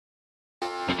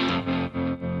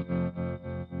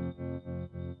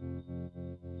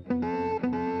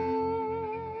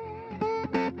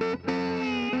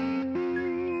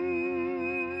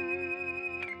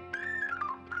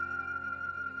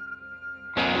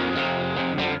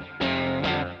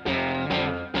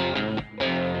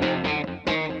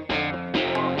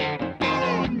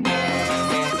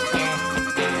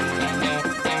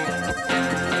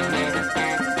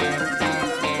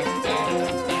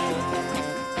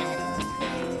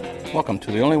Welcome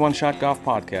to the Only One Shot Golf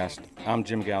Podcast. I'm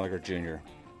Jim Gallagher Jr.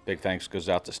 Big thanks goes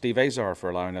out to Steve Azar for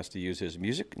allowing us to use his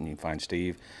music, and you can find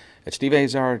Steve at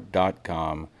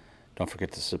steveazar.com. Don't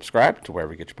forget to subscribe to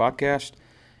wherever you get your podcast,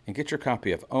 and get your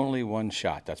copy of Only One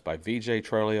Shot. That's by VJ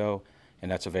Trolio,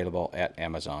 and that's available at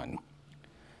Amazon.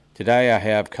 Today I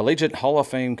have Collegiate Hall of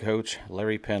Fame coach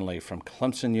Larry Penley from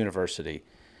Clemson University,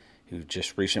 who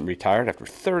just recently retired after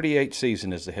 38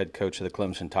 seasons as the head coach of the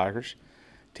Clemson Tigers.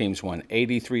 Teams won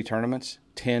 83 tournaments,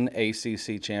 10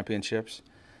 ACC championships,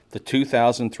 the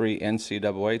 2003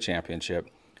 NCAA championship,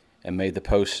 and made the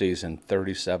postseason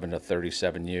 37 of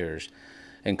 37 years,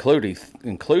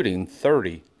 including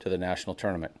 30 to the national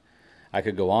tournament. I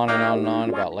could go on and on and on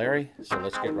about Larry, so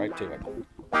let's get right to it.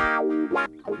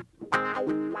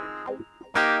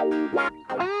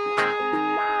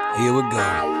 Here we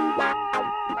go.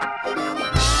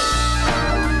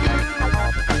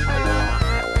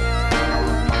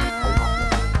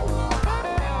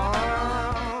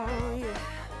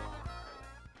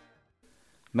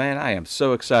 Man, I am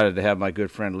so excited to have my good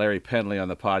friend Larry Penley on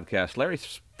the podcast. Larry,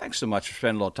 thanks so much for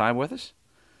spending a little time with us.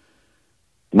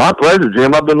 My pleasure,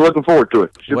 Jim. I've been looking forward to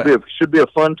it. Should be a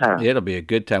fun time. It'll be a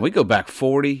good time. We go back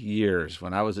 40 years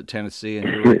when I was at Tennessee and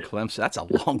you were at Clemson. That's a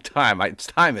long time.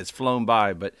 Time has flown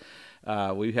by, but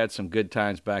we've had some good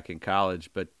times back in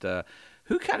college. But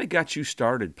who kind of got you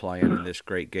started playing in this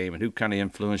great game, and who kind of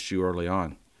influenced you early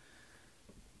on?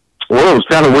 Well, it was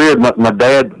kind of weird. My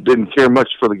dad didn't care much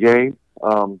for the game.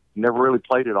 Never really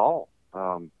played at all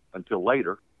until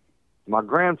later. My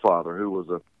grandfather, who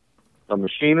was a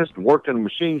machinist and worked in a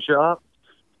machine shop,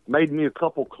 made me a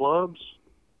couple clubs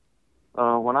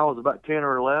when I was about 10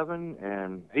 or 11,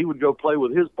 and he would go play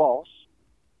with his boss,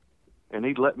 and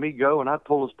he'd let me go, and I'd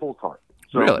pull his pull cart.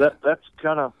 So really? That's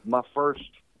kind of my first.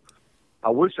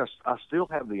 I wish I still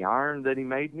have the iron that he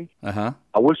made me. Uh-huh.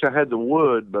 I wish I had the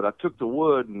wood, but I took the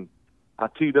wood and I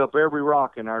teed up every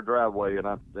rock in our driveway, and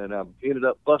I ended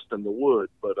up busting the wood.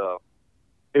 But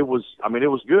it was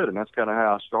good, and that's kind of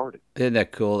how I started. Isn't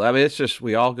that cool? I mean, it's just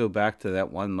we all go back to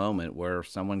that one moment where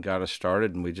someone got us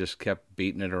started, and we just kept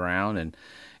beating it around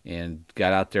and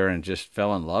got out there and just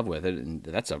fell in love with it. And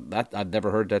I've never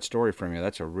heard that story from you.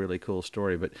 That's a really cool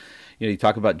story. But you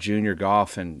talk about junior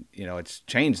golf, and it's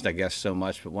changed, I guess, so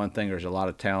much. But one thing, there's a lot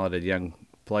of talented young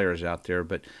players out there.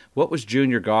 But what was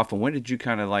junior golf, and when did you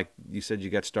kind of, like you said, you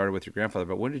got started with your grandfather,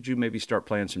 but when did you maybe start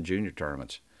playing some junior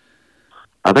tournaments?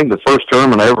 I think the first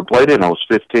tournament I ever played in, I was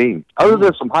 15. Other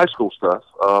than some high school stuff,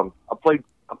 I played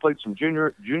some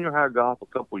junior high golf a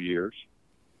couple years,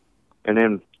 and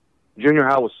then junior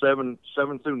high was 7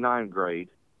 through 9th grade.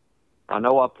 I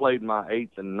know I played my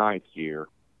 8th and 9th year.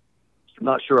 I'm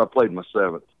not sure I played my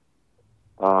 7th.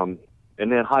 And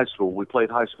then high school, we played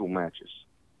high school matches.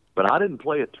 But I didn't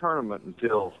play a tournament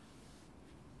until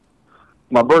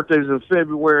my birthday's in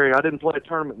February. I didn't play a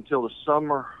tournament until the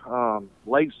summer,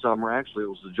 late summer, actually. It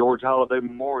was the George Holiday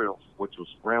Memorial, which was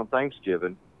around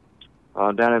Thanksgiving,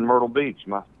 down in Myrtle Beach,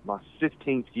 my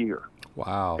 15th year.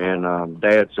 Wow. And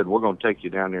Dad said, we're going to take you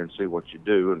down there and see what you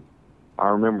do. And I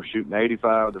remember shooting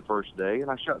 85 the first day,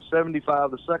 and I shot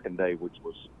 75 the second day, which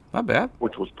was not bad.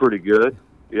 Which was pretty good.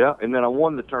 Yeah, and then I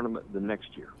won the tournament the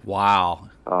next year. Wow.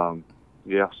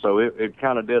 Yeah, so it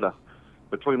kind of did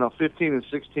between a 15 and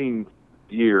 16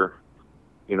 year,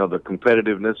 the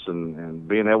competitiveness and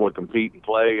being able to compete and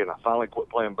play, and I finally quit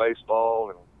playing baseball,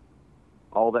 and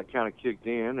all that kind of kicked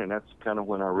in, and that's kind of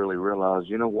when I really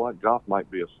realized, golf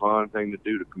might be a fun thing to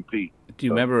do to compete. Do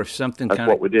you remember if something that's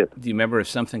what we did. Do you remember if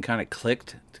something kind of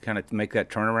clicked to kind of make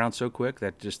that turnaround so quick,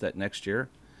 that next year?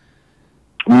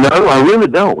 No, I really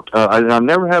don't. I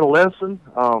never had a lesson.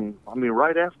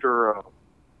 Right after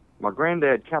my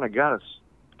granddad kind of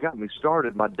got me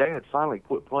started, my dad finally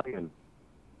quit playing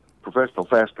professional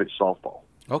fast pitch softball.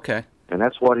 Okay. And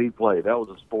that's what he played. That was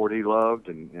a sport he loved,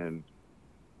 and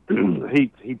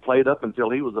he played up until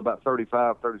he was about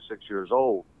 35, 36 years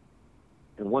old.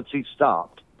 And once he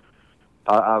stopped,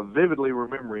 I vividly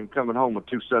remember him coming home with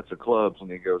 2 sets of clubs, and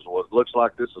he goes, "Well, it looks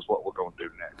like this is what we're going to do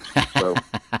next." So,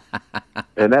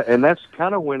 and that's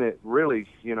kind of when it really,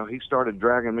 he started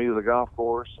dragging me to the golf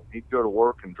course, and he'd go to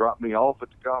work and drop me off at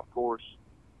the golf course,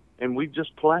 and we'd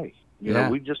just play.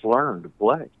 We just learned to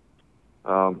play.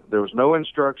 There was no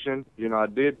instruction.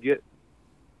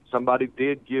 Somebody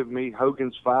did give me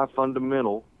Hogan's 5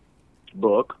 Fundamental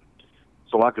book,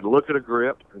 so I could look at a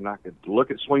grip, and I could look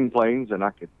at swing planes, and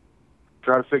I could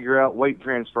try to figure out weight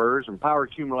transfers and power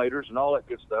accumulators and all that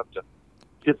good stuff to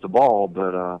hit the ball.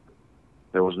 But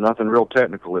There was nothing real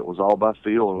technical. It was all by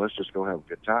feel, and let's just go have a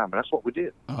good time. And that's what we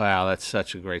did. Wow, that's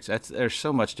such a great. There's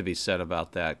so much to be said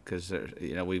about that because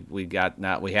we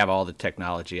have all the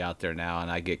technology out there now, and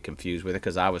I get confused with it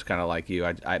because I was kind of like you.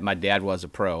 My dad was a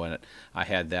pro, and I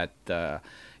had that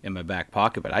in my back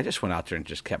pocket, but I just went out there and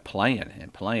just kept playing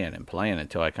and playing and playing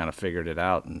until I kind of figured it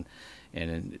out, and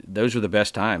those were the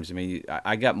best times. I mean,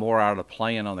 I got more out of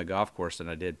playing on the golf course than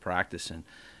I did practicing.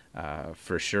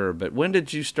 For sure. But when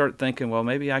did you start thinking, well,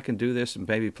 maybe I can do this and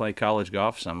maybe play college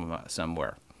golf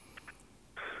somewhere?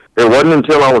 It wasn't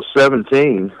until I was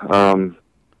 17, and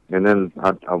then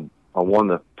I won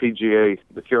the PGA,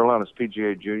 the Carolinas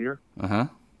PGA Junior,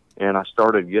 and I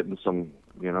started getting some,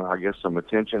 some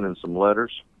attention and some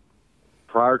letters.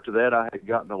 Prior to that, I had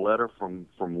gotten a letter from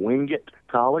Wingate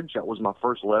College. That was my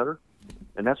first letter,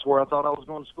 and that's where I thought I was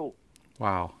going to school.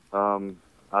 Wow.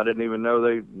 I didn't even know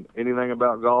anything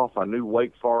about golf. I knew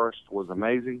Wake Forest was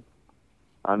amazing.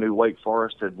 I knew Wake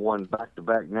Forest had won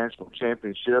back-to-back national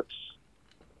championships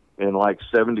in like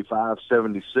 75,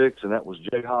 76, and that was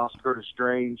Jay Haas, Curtis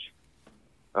Strange.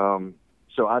 So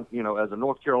I, as a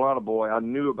North Carolina boy, I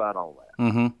knew about all that.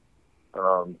 Mm-hmm.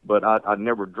 But I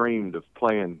never dreamed of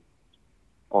playing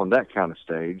on that kind of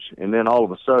stage. And then all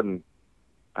of a sudden,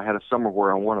 I had a summer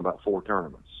where I won about 4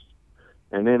 tournaments,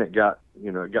 and then it got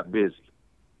busy.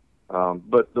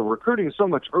 But the recruiting is so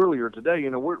much earlier today.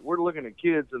 We're looking at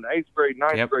kids in the 8th grade,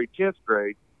 9th grade, 10th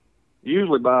grade.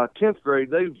 Usually by 10th grade,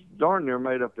 they've darn near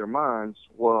made up their minds.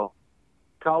 Well,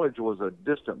 college was a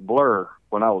distant blur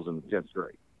when I was in the 10th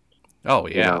grade. Oh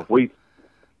yeah. We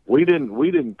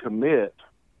didn't commit.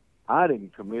 I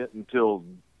didn't commit until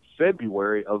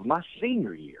February of my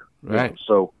senior year. Right.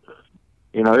 So,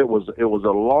 it was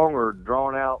a longer,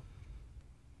 drawn out,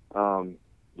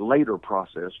 later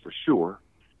process for sure.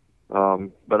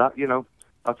 But I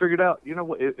figured out,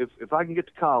 if I can get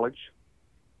to college,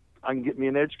 I can get me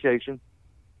an education,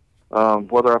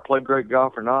 whether I play great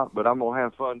golf or not, but I'm going to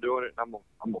have fun doing it. I'm going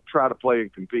to try to play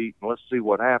and compete, and let's see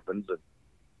what happens. And,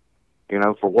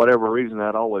 for whatever reason,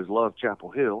 I'd always loved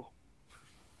Chapel Hill.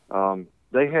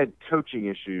 They had coaching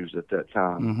issues at that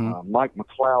time. Mm-hmm. Mike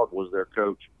McLeod was their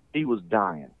coach. He was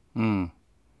dying. Mm.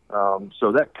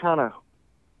 So that kind of,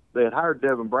 they had hired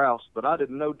Devin Browse, but I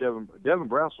didn't know Devin. Devin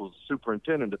Browse was the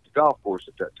superintendent at the golf course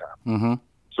at that time. Mm-hmm.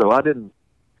 So I didn't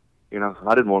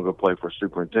want to go play for a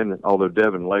superintendent, although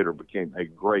Devin later became a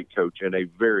great coach and a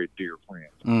very dear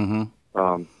friend.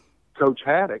 Mm-hmm. Coach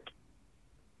Haddock,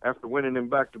 after winning them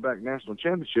back-to-back national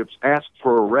championships, asked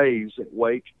for a raise at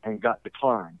Wake and got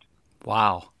declined.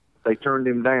 Wow. They turned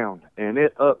him down, and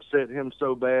it upset him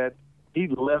so bad, he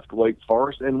left Wake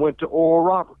Forest and went to Oral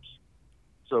Roberts.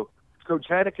 So Coach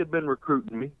Haddock had been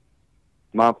recruiting me.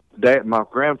 My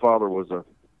grandfather was a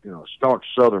staunch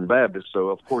Southern Baptist, so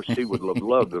of course he would have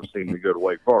loved to have seen me go to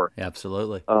Wake Forest.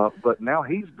 Absolutely. But now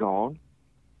he's gone.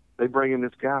 They bring in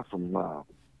this guy from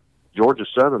Georgia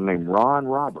Southern named Ron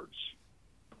Roberts,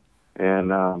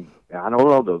 and I don't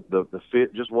know, the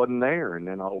fit just wasn't there. And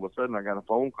then all of a sudden, I got a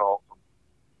phone call from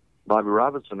Bobby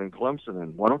Robinson in Clemson,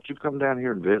 and why don't you come down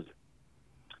here and visit?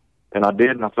 And I did,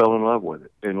 and I fell in love with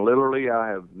it. And literally, I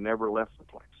have never left the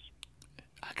place.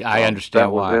 I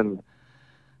understand why.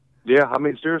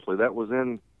 Seriously, that was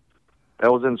in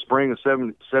spring of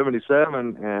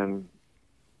 77, and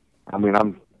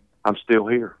I'm still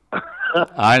here.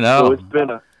 I know. So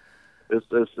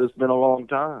it's been a long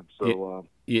time. So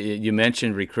you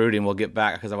mentioned recruiting. We'll get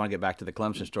back because I want to get back to the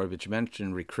Clemson story. But you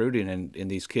mentioned recruiting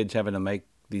and these kids having to make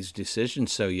these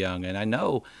decisions so young. And I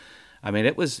know,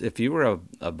 it was, if you were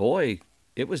a boy,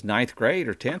 it was 9th grade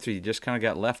or 10th, or you just kind of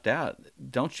got left out.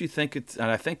 Don't you think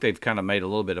and I think they've kind of made a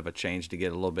little bit of a change to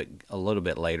get a little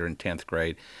bit later in 10th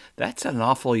grade. That's an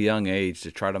awful young age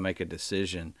to try to make a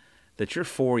decision that you're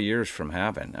 4 years from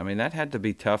having. That had to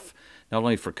be tough, not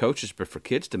only for coaches, but for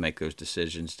kids to make those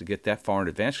decisions to get that far in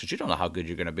advance, because you don't know how good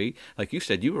you're going to be. Like you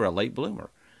said, you were a late bloomer.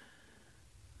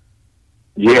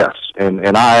 Yes, and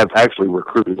I have actually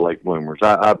recruited late bloomers.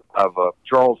 I've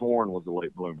Charles Warren was a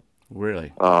late bloomer.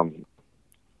 Really?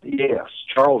 Yes,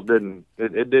 Charles didn't.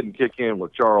 It didn't kick in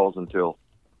with Charles until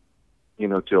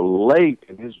late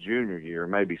in his junior year,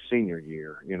 maybe senior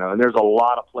year. And there's a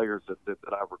lot of players that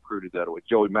I've recruited that way.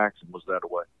 Joey Maxson was that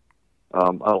way.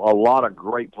 A lot of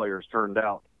great players turned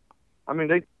out.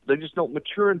 They just don't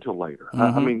mature until later.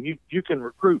 Mm-hmm. You can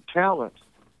recruit talent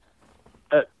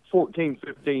at 14,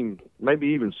 15, maybe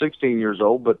even 16 years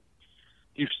old, but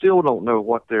you still don't know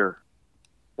what they're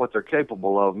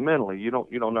capable of mentally. You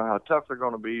don't know how tough they're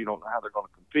going to be. You don't know how they're going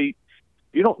to compete.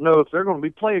 You don't know if they're going to be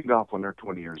playing golf when they're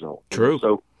 20 years old. True.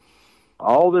 So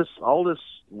all this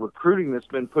recruiting that's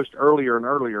been pushed earlier and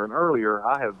earlier and earlier,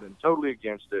 I have been totally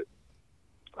against it.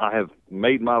 I have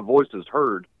made my voices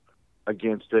heard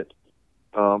against it.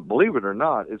 Believe it or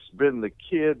not, it's been the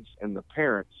kids and the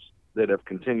parents that have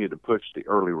continued to push the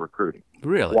early recruiting.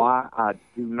 Really? Why, I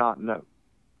do not know.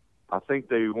 I think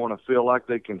they want to feel like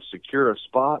they can secure a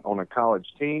spot on a college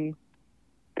team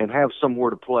and have somewhere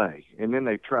to play, and then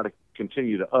they try to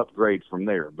continue to upgrade from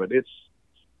there. But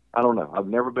I don't know. I've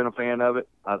never been a fan of it.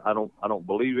 I don't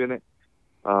believe in it.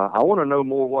 I want to know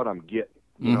more what I'm getting.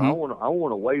 You know, I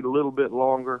want to wait a little bit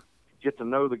longer, get to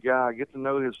know the guy, get to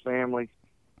know his family,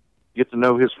 get to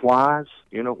know his whys.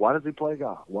 You know, why does he play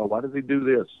golf? Well, why does he do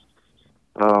this?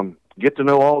 Get to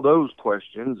know all those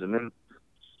questions, and then,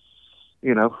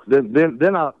 you know,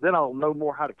 then I'll know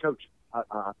more how to coach it,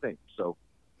 I think. So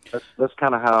that's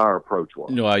kind of how our approach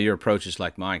was. No, your approach is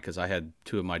like mine, because I had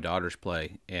two of my daughters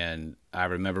play, and I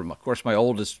remember, of course, my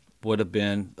oldest would have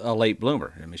been a late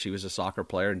bloomer. I mean, she was a soccer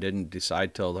player and didn't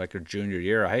decide till like her junior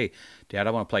year, hey, Dad,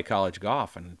 I want to play college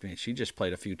golf. And I mean, she just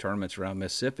played a few tournaments around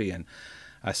Mississippi, and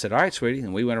I said, all right, sweetie.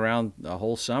 And we went around the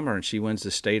whole summer, and she wins the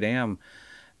state am,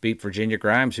 beat Virginia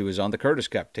Grimes, who was on the Curtis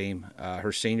Cup team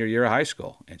her senior year of high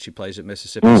school, and she plays at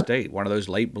Mississippi State, one of those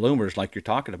late bloomers like you're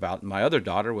talking about. And my other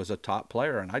daughter was a top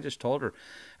player, and I just told her,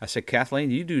 I said, Kathleen,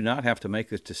 you do not have to make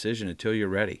this decision until you're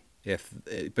ready.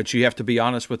 But you have to be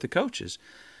honest with the coaches.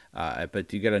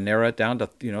 But you got to narrow it down to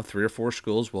 3 or 4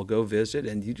 schools we'll go visit,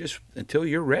 and you just until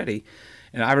you're ready.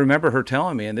 And I remember her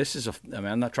telling me, and this is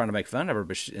I'm not trying to make fun of her,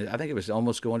 but I think it was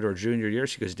almost going to her junior year.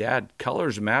 She goes, Dad,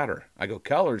 colors matter. I go,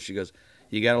 colors? She goes,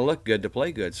 you got to look good to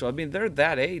play good. So I mean, they're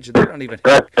that age, and they don't even,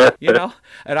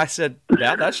 And I said,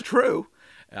 Dad, that's true.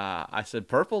 I said,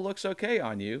 purple looks okay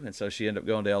on you. And so she ended up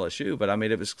going to LSU. But I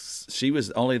mean, she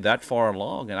was only that far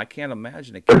along, and I can't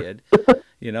imagine a kid,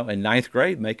 in 9th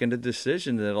grade making a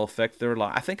decision that'll affect their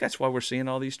life. I think that's why we're seeing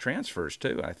all these transfers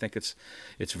too. I think it's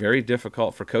very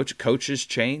difficult for coaches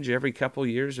change every couple of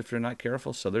years if you're not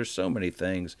careful. So there's so many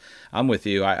things. I'm with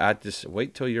you. I just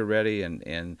wait till you're ready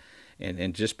and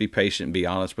just be patient and be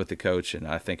honest with the coach, and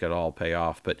I think it'll all pay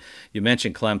off. But you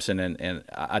mentioned Clemson, and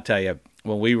I tell you,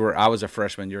 I was a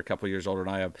freshman, you're a couple of years older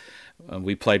than I am,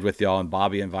 we played with y'all, and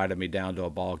Bobby invited me down to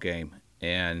a ball game,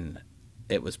 and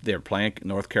they were playing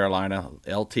North Carolina.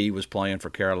 LT was playing for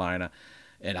Carolina,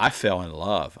 and I fell in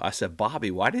love. I said,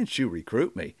 Bobby, why didn't you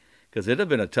recruit me? Because it'd have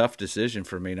been a tough decision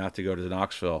for me not to go to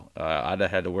Knoxville. I'd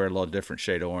have had to wear a little different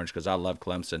shade of orange because I love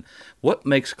Clemson. What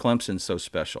makes Clemson so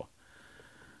special?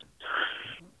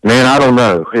 Man, I don't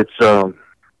know.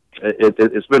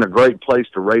 It's been a great place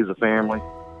to raise a family.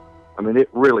 I mean, it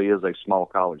really is a small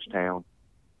college town.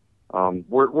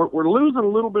 We're losing a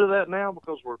little bit of that now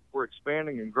because we're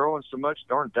expanding and growing so much.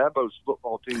 Darn, Dabo's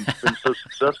football team has been so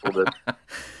successful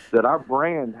that our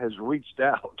brand has reached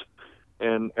out,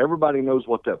 and everybody knows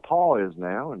what that paw is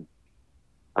now. And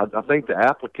I think the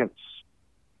applicants,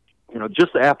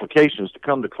 just the applications to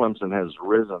come to Clemson has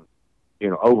risen,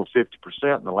 over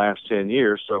 50% in the last 10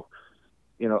 years. So,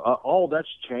 all that's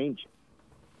changing.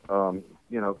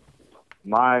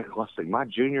 My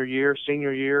junior year,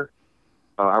 senior year,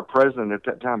 our president at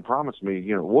that time promised me,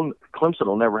 Clemson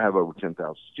will never have over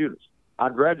 10,000 students. I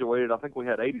graduated, I think we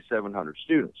had 8,700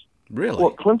 students. Really?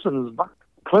 Well,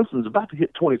 Clemson's about to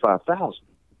hit 25,000.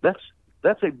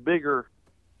 That's a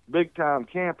big time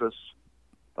campus.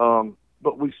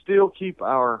 But we still keep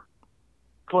our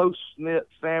close-knit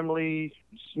family,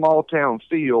 small-town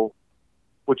feel,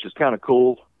 which is kind of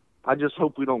cool. I just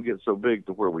hope we don't get so big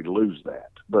to where we lose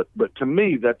that. But to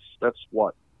me, that's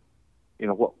what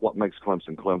what makes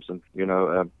Clemson Clemson.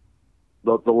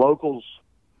 The locals,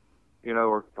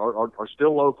 are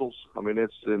still locals. I mean,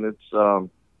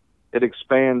 it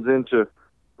expands into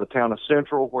the town of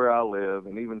Central where I live,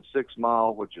 and even 6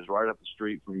 Mile, which is right up the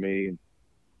street from me.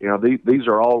 And these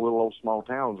are all little old small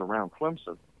towns around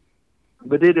Clemson.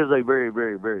 But it is a very,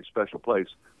 very, very special place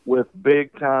with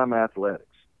big-time athletics.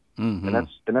 Mm-hmm. And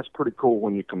that's pretty cool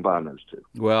when you combine those two.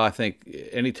 Well, I think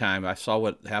anytime I saw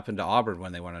what happened to Auburn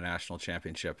when they won a national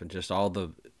championship, and just all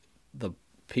the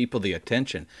people, the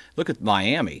attention. Look at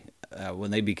Miami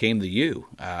when they became the U.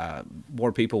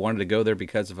 More people wanted to go there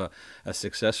because of a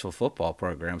successful football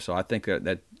program. So I think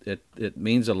that it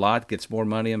means a lot, gets more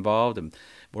money involved, and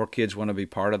more kids want to be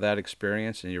part of that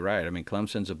experience. And you're right. I mean,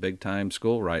 Clemson's a big-time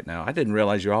school right now. I didn't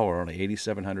realize you all were only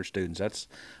 8,700 students. That's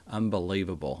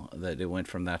unbelievable that it went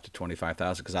from that to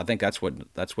 25,000, because I think that's what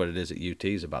it is at UT,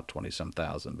 is about 20-some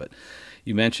thousand. But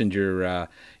you mentioned your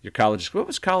college. What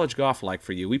was college golf like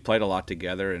for you? We played a lot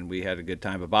together, and we had a good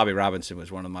time. But Bobby Robinson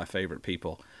was one of my favorite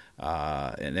people,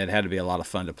 and it had to be a lot of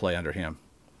fun to play under him.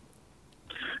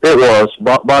 It was.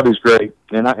 Bobby's great,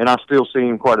 and I still see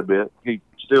him quite a bit. He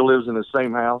still lives in the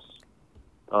same house,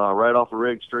 right off of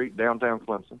Rigg Street, downtown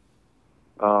Clemson.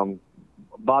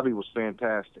 Bobby was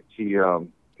fantastic. He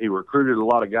recruited a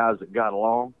lot of guys that got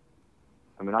along.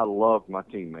 I mean, I loved my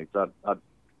teammates.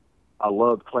 I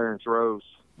loved Clarence Rose.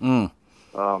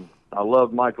 I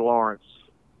loved Mike Lawrence.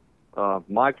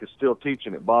 Mike is still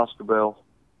teaching at Boscobel,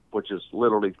 which is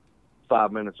literally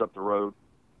 5 minutes up the road.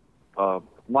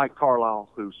 Mike Carlisle,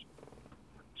 who's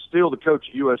still the coach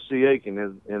at USC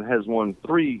Aiken and has won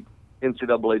 3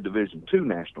 NCAA Division II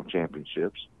national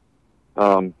championships.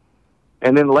 And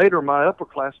then later, my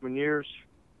upperclassmen years,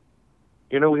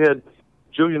 we had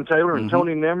Julian Taylor and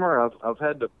Tony Nimmer. I've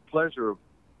had the pleasure of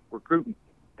recruiting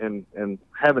and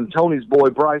having Tony's boy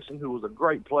Bryson, who was a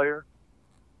great player.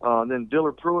 Then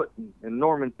Dillard Pruitt and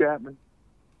Norman Chapman.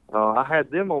 I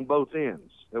had them on both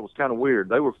ends. It was kind of weird.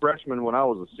 They were freshmen when I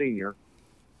was a senior,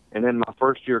 and then my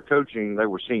first year coaching, they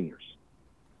were seniors.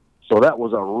 So that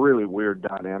was a really weird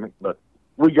dynamic, but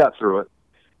we got through it.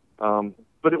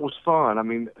 But it was fun. I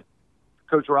mean,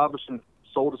 Coach Robinson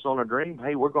sold us on a dream.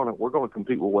 Hey, we're gonna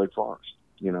compete with Wake Forest.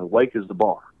 Wake is the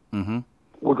bar. Mm-hmm.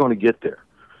 We're going to get there.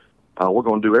 We're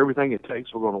going to do everything it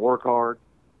takes. We're going to work hard.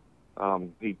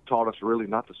 He taught us really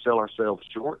not to sell ourselves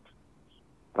short.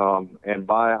 And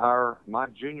by my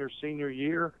senior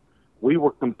year, we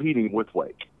were competing with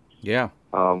Wake. Yeah.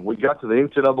 We got to the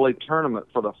NCAA tournament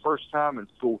for the first time in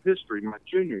school history my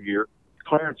junior year,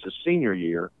 Clarence's senior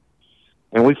year,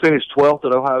 and we finished 12th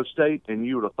at Ohio State, and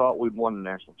you would have thought we'd won the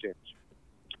national championship.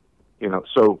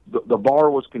 So the bar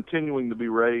was continuing to be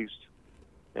raised,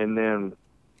 and then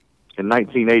in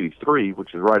 1983,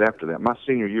 which is right after that, my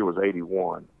senior year was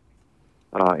 81.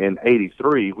 In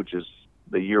 83, which is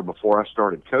the year before I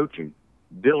started coaching,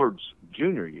 Dillard's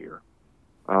junior year,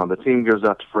 the team goes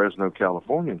out to Fresno,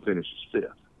 California, and finishes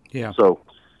 5th. Yeah. So,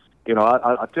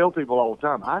 I tell people all the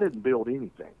time, I didn't build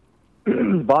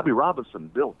anything. Bobby Robinson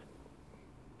built it.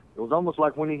 It was almost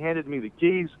like when he handed me the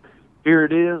keys, here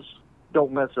it is,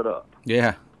 don't mess it up.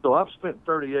 Yeah. So I've spent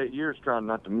 38 years trying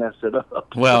not to mess it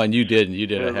up. Well, and you didn't. You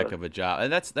did a heck of a job.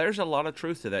 And there's a lot of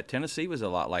truth to that. Tennessee was a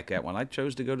lot like that. When I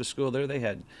chose to go to school there, they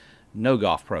had no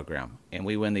golf program. And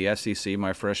we win the SEC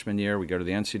my freshman year. We go to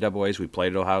the NCAAs. We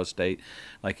played at Ohio State,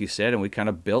 like you said, and we kind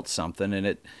of built something. And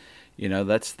it,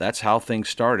 that's how things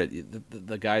started.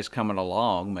 The guys coming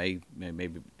along may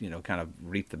kind of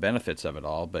reap the benefits of it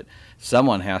all, but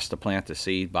someone has to plant the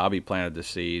seed. Bobby planted the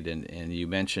seed, and you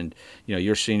mentioned,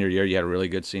 your senior year, you had a really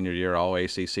good senior year, all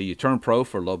ACC. You turned pro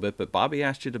for a little bit, but Bobby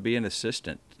asked you to be an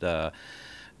assistant,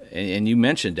 and you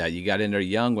mentioned that you got in there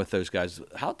young with those guys.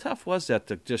 How tough was that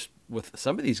to just with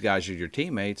some of these guys are your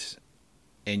teammates?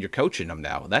 And you're coaching them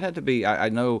now. That had to be, I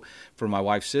know for my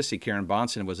wife, Sissy, Karen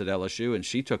Bonson was at LSU, and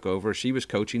she took over. She was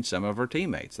coaching some of her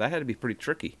teammates. That had to be pretty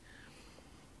tricky.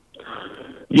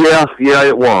 Yeah,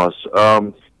 it was.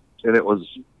 And it was,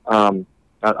 I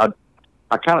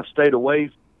kind of stayed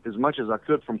away as much as I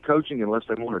could from coaching unless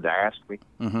they wanted to ask me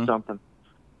something.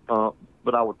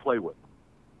 But I would play with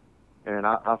them. And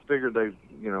I figured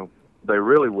they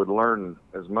really would learn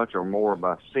as much or more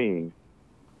by seeing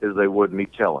as they would me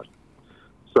telling.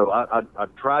 So I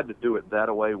tried to do it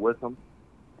that way with them,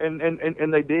 and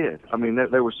they did. I mean,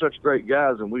 they were such great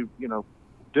guys, and we,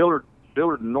 Dillard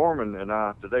and Norman and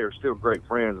I today are still great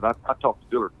friends, and I talk to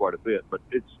Dillard quite a bit. But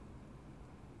it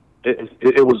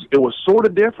was sort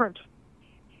of different,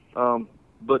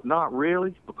 but not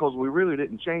really, because we really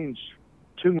didn't change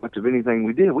too much of anything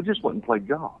we did. We just went and played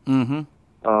golf.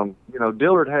 Mm-hmm.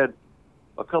 Dillard had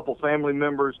a couple family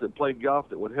members that played golf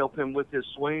that would help him with his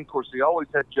swing. Of course, he always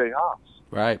had Jay Haas.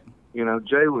 Right.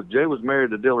 Jay was married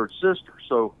to Dillard's sister,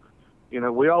 so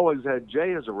we always had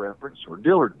Jay as a reference, or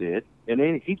Dillard did, and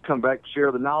then he'd come back to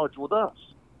share the knowledge with us,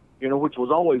 which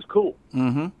was always cool.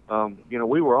 Mm-hmm.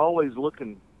 We were always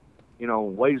looking,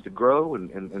 ways to grow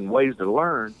and ways to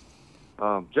learn.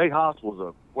 Jay Haas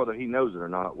whether he knows it or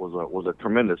not, was a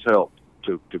tremendous help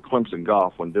to Clemson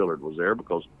golf when Dillard was there,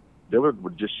 because Dillard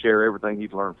would just share everything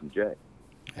he'd learned from Jay.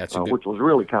 Which was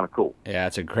really kind of cool. Yeah,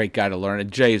 it's a great guy to learn.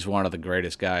 And Jay's one of the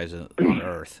greatest guys on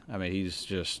earth. I mean,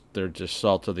 they're just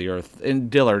salt of the earth. And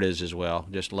Dillard is as well.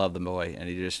 Just love the boy.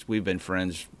 And we've been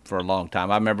friends for a long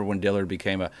time. I remember when Dillard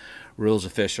became a rules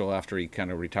official after he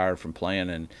kind of retired from playing,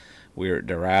 and we were at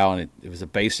Doral, and it was a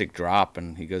basic drop,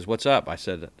 and he goes, "What's up?" I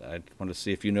said, "I want to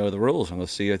see if you know the rules. I'm going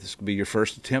to see if this could be your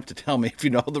first attempt to tell me if you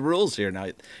know the rules here. Now,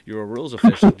 you're a rules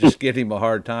official." Just give him a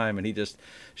hard time, and he just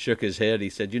shook his head. He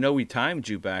said, "We timed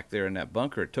you back there in that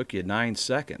bunker. It took you 9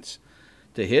 seconds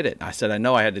to hit it." I said, "I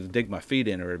know I had to dig my feet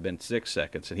in, or it had been 6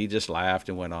 seconds." And he just laughed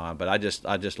and went on. But I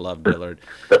just love Dillard.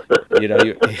 you know,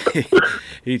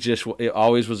 he just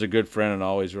always was a good friend and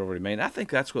always will remain. I think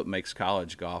that's what makes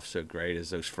college golf so great is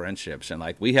those friendships. And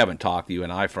like we haven't talked, you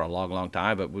and I, for a long, long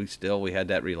time, but we had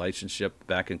that relationship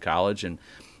back in college and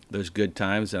those good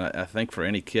times. And I think for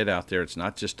any kid out there, it's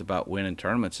not just about winning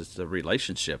tournaments; it's the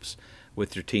relationships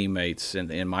with your teammates,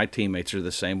 and my teammates are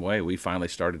the same way. We finally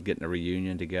started getting a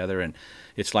reunion together, and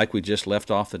it's like we just left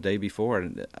off the day before.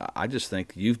 And I just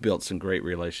think you've built some great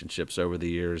relationships over the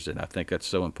years, and I think that's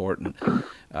so important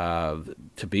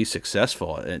to be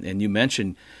successful. And you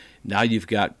mentioned now you've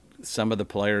got some of the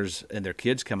players and their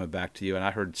kids coming back to you, and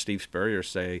I heard Steve Spurrier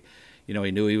say, you know,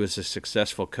 he knew he was a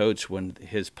successful coach when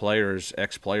his players,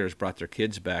 ex-players, brought their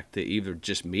kids back to either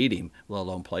just meet him, let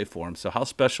alone play for him. So how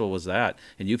special was that?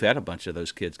 And you've had a bunch of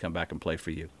those kids come back and play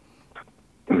for you.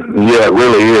 Yeah, it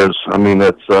really is. I mean,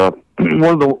 that's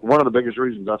one of the biggest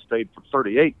reasons I stayed for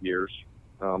 38 years.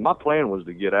 My plan was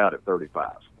to get out at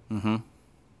 35, mm-hmm.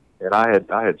 and I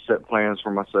had set plans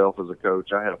for myself as a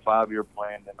coach. I had a 5-year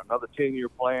plan, then another 10-year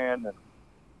plan, and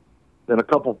then a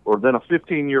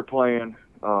 15-year plan.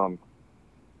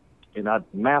 And I'd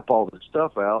map all this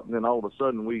stuff out, and then all of a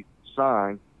sudden we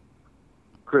sign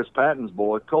Chris Patton's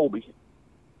boy, Colby,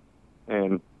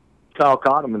 and Kyle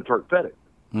Cottom and Turk Pettit.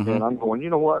 Mm-hmm. And I'm going, you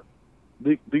know what?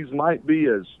 These might be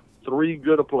as 3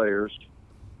 good a players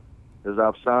as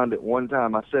I've signed at one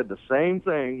time. I said the same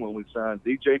thing when we signed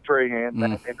DJ Trahan,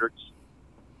 Matt Hendricks,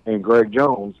 and Greg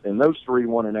Jones, and those 3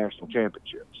 won a national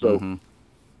championship. So mm-hmm.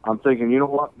 I'm thinking, you know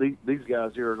what? These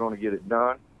guys here are going to get it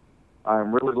done.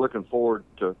 I'm really looking forward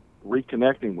to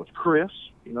reconnecting with Chris,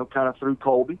 you know, kind of through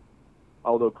Colby.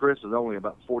 Although Chris is only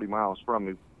about 40 miles from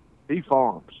me, he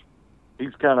farms.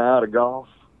 He's kind of out of golf.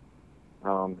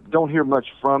 Don't hear much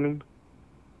from him,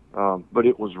 but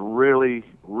it was really,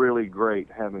 really great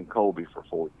having Colby for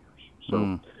 4 years.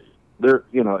 So they're,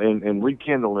 you know, and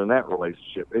rekindling that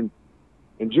relationship. And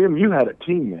Jim, you had a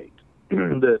teammate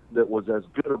that was as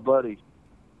good a buddy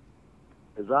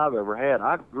as I've ever had.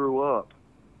 I grew up.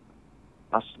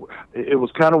 It was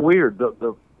kind of weird.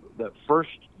 That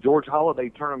first George Holiday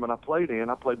tournament I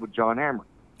played with John Hammer.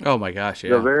 Oh my gosh!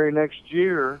 Yeah. The very next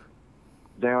year,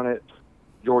 down at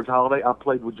George Holiday, I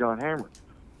played with John Hammer.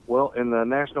 Well, in the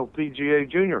National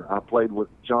PGA Junior, I played with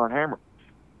John Hammer.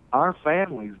 Our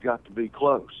families got to be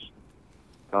close,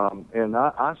 and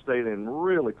I stayed in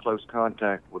really close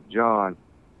contact with John.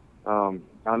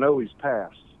 I know he's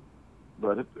passed,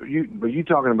 but you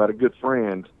talking about a good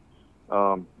friend.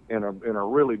 And a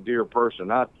really dear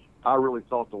person. I really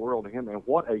thought the world of him, and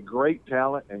what a great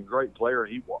talent and great player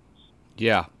he was.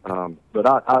 Yeah. But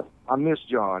I miss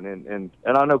John, and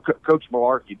I know Coach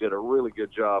Malarkey did a really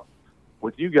good job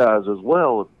with you guys as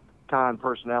well, of tying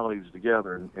personalities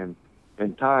together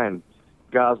and tying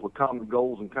guys with common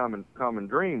goals and common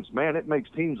dreams. Man, it makes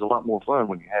teams a lot more fun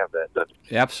when you have that, doesn't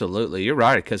it? Absolutely. You're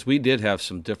right, because we did have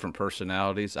some different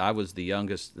personalities. I was the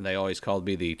youngest, and they always called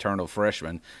me the eternal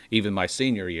freshman, even my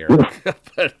senior year.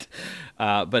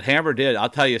 But Hammer did. I'll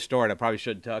tell you a story, and I probably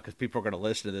shouldn't tell because people are going to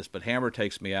listen to this, but Hammer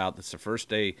takes me out. It's the first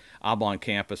day I'm on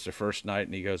campus, the first night,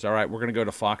 and he goes, all right, we're going to go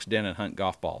to Fox Den and hunt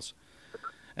golf balls.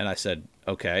 And I said,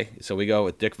 okay. So we go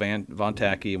with Dick Von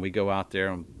Tacky, and we go out there,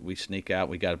 and we sneak out.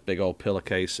 We got a big old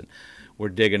pillowcase, and we're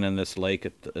digging in this lake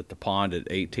at the pond at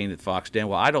 18 at Fox Den.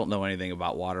 Well, I don't know anything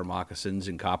about water moccasins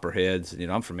and copperheads. You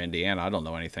know, I'm from Indiana. I don't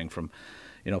know anything from,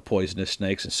 you know, poisonous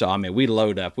snakes. And so, I mean, we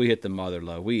load up. We hit the mother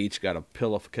load. We each got a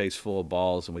pillowcase full of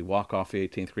balls, and we walk off the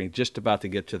 18th green, just about to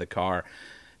get to the car.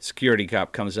 Security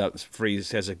cop comes up and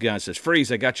has a gun, says,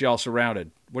 freeze, I got you all surrounded.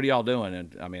 What are y'all doing?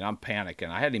 And I mean, I'm panicking.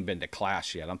 I hadn't even been to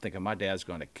class yet. I'm thinking my dad's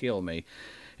going to kill me.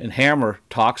 And Hammer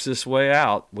talks this way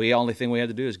out. The only thing we had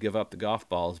to do is give up the golf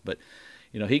balls. But,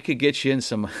 you know, he could get you in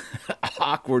some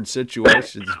awkward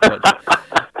situations. But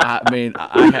I mean,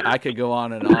 I could go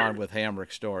on and on with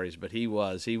Hamrick stories, but he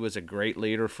was a great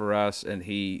leader for us. And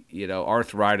he, you know,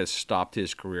 arthritis stopped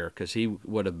his career because he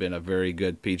would have been a very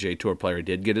good PGA Tour player. He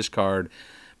did get his card,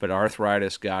 but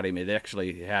arthritis got him. It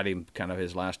actually had him kind of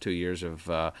his last 2 years of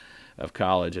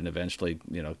college, and eventually,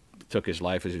 you know, took his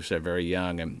life, as you said, very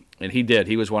young. And he did.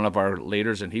 He was one of our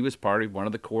leaders, and he was part of one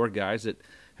of the core guys that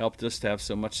helped us to have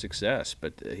so much success.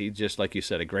 But he just, like you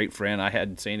said, a great friend. I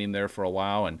hadn't seen him there for a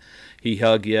while, and he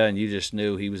hugged you, and you just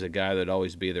knew he was a guy that'd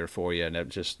always be there for you. And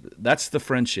that's the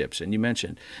friendships. And you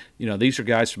mentioned, you know, these are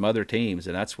guys from other teams,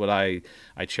 and that's what I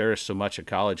cherish so much in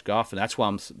college golf. And that's why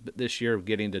I'm this year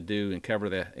getting to do and cover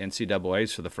the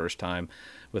NCAAs for the first time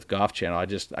with Golf Channel.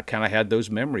 I kind of had those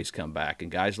memories come back,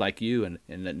 and guys like you and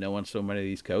knowing so many of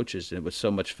these coaches. And it was so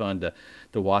much fun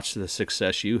to watch the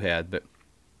success you had. But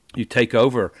you take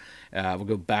over. We'll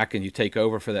go back and you take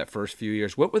over for that first few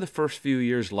years. What were the first few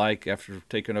years like after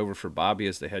taking over for Bobby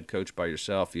as the head coach by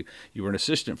yourself? You were an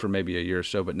assistant for maybe a year or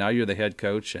so, but now you're the head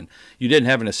coach, and you didn't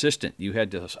have an assistant. You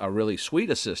had a really sweet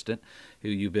assistant who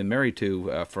you've been married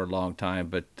to for a long time,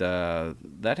 but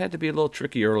that had to be a little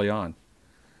tricky early on.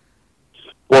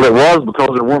 Well, it was because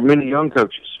there weren't many young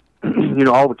coaches.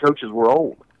 All the coaches were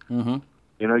old. Mm-hmm.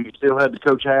 You still had the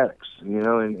Coach Haddocks,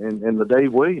 and the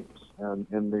Dave Williams and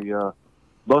the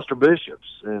Buster Bishops,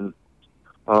 and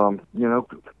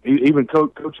even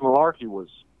Coach Malarkey was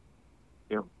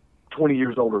 20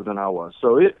 years older than I was.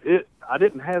 So I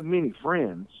didn't have many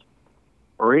friends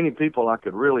or any people I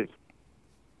could really,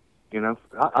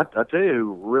 I tell you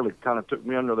who really kind of took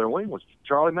me under their wing was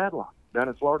Charlie Madlock down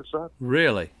at Florida Southern.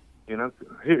 Really?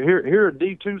 Here at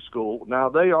D2 school. Now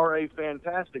they are a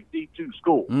fantastic D2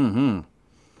 school. Mm-hmm.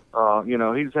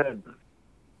 He's had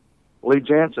Lee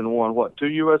Jansen won 2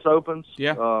 U.S. Opens.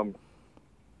 Yeah.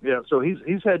 So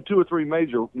he's had 2 or 3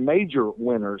 major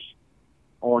winners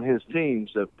on his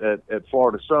teams at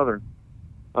Florida Southern.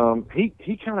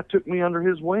 He kind of took me under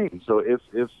his wing. So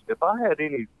if I had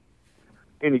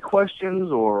any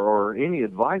questions or any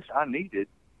advice I needed,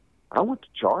 I went to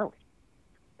Charlie,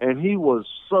 and he was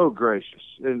so gracious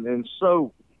and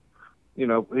so.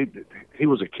 He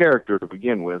was a character to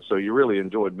begin with, so you really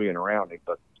enjoyed being around him.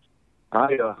 But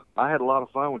I had a lot of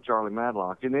fun with Charlie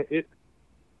Madlock, and it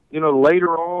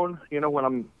later on,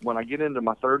 when I get into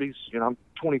my 30s, I'm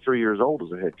 23 years old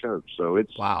as a head coach, so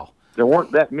it's wow. There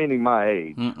weren't that many my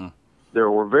age. Mm-mm.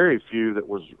 There were very few that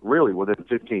was really within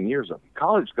 15 years of me.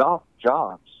 College golf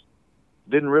jobs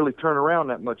didn't really turn around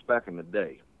that much back in the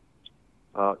day.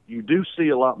 You do see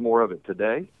a lot more of it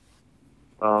today,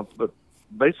 but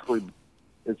basically.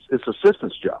 It's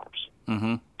assistants jobs,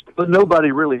 mm-hmm. but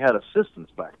nobody really had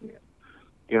assistants back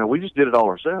then. We just did it all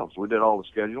ourselves. We did all the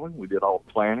scheduling, we did all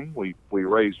the planning, we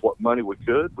raised what money we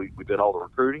could, we did all the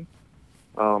recruiting,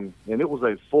 and it was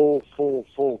a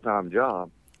full-time job.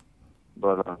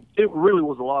 But it really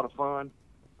was a lot of fun.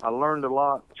 I learned a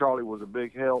lot. Charlie was a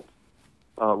big help.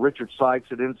 Richard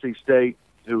Sykes at NC State,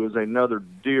 who is another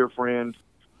dear friend,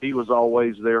 he was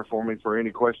always there for me for any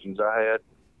questions I had.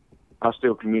 I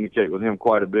still communicate with him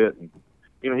quite a bit. And,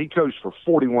 he coached for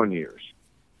 41 years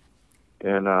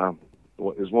and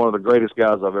is one of the greatest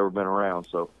guys I've ever been around.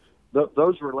 So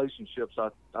those relationships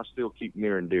I still keep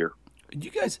near and dear.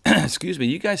 You guys,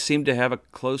 you guys seem to have a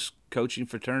close coaching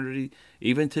fraternity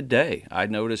even today. I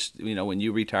noticed, when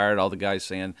you retired, all the guys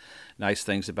saying nice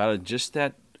things about it. Just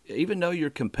that, even though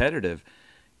you're competitive,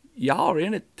 y'all are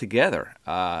in it together,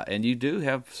 and you do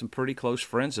have some pretty close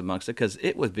friends amongst it, because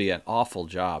it would be an awful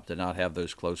job to not have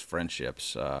those close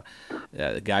friendships.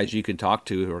 Guys you can talk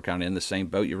to who are kind of in the same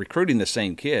boat. You're recruiting the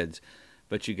same kids,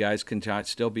 but you guys can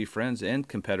still be friends and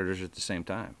competitors at the same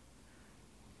time.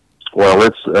 Well,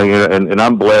 it's and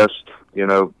I'm blessed.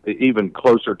 Even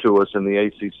closer to us in the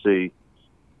ACC,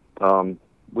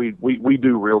 we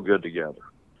do real good together.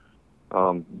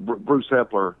 Bruce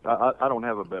Hepler, I don't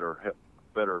have a better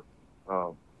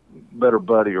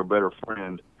buddy or better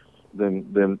friend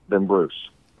than Bruce.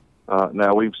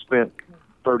 Now we've spent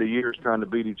 30 years trying to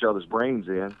beat each other's brains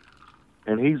in,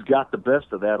 and he's got the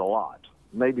best of that a lot,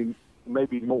 maybe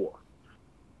more.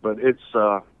 But it's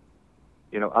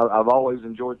I've always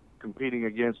enjoyed competing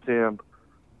against him.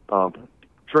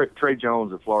 Trey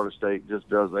Jones at Florida State just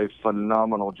does a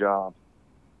phenomenal job,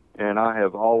 and I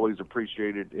have always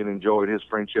appreciated and enjoyed his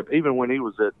friendship, even when he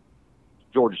was at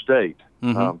Georgia State.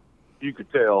 Mm-hmm. You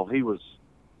could tell he was,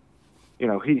 he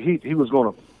was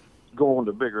going to go on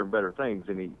to bigger and better things,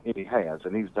 and he has,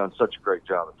 and he's done such a great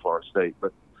job at Florida State.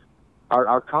 But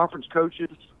our conference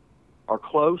coaches are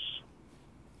close.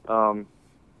 I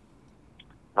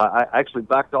actually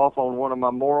backed off on one of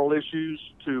my moral issues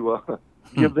to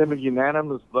give them a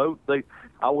unanimous vote.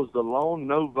 I was the lone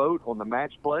no vote on the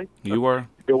match play. You were?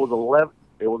 It was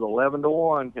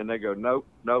 11-1, and they go, nope.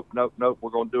 We're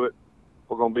going to do it.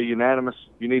 We're going to be unanimous.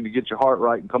 You need to get your heart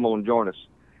right and come on and join us.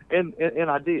 And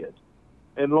I did.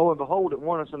 And lo and behold, it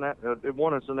won us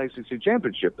an ACC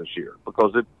championship this year,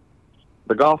 because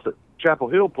the golf that Chapel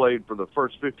Hill played for the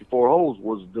first 54 holes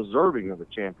was deserving of a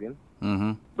champion.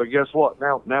 Mm-hmm. But guess what?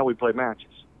 Now we play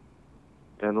matches.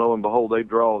 And lo and behold, they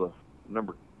draw the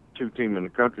number 2 team in the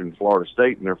country in Florida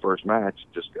State in their first match.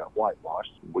 Just got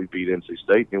whitewashed. We beat NC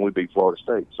State, and we beat Florida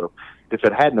State. So if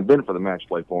it hadn't have been for the match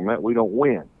play format, we don't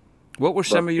win. What were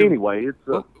some of your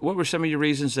what were some of your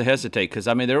reasons to hesitate? Because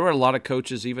there were a lot of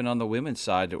coaches, even on the women's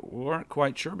side, that weren't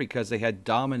quite sure, because they had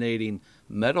dominating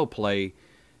medal play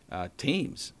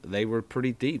teams. They were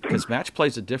pretty deep, because match play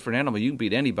is a different animal. You can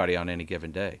beat anybody on any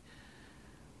given day.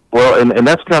 Well, and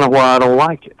that's kind of why I don't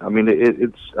like it. I mean,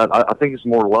 I think it's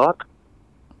more luck.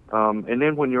 And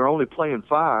then when you're only playing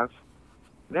 5,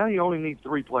 now you only need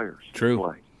 3 players True. to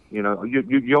play. You know,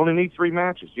 you only need 3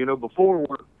 matches. You know, before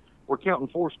we're counting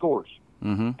 4 scores.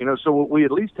 Mm-hmm. You know, so we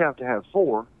at least have to have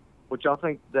 4, which I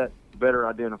think that better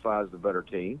identifies the better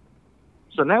team.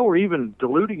 So now we're even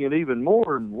diluting it even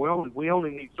more, and we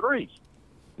only need 3.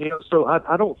 You know, so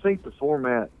I don't think the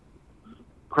format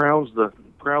crowns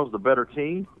the better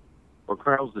team or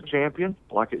crowns the champion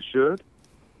like it should.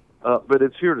 But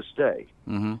it's here to stay.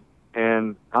 Mm-hmm.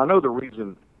 And I know the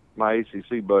reason my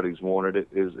ACC buddies wanted it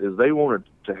is they wanted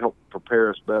to help prepare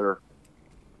us better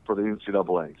for the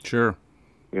NCAA. Sure.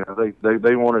 You know,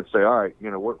 they wanted to say, all right, you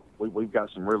know, we've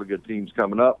got some really good teams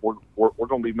coming up. We're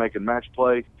going to be making match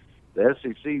play. The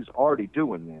SEC's already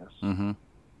doing this. Mm-hmm.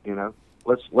 You know,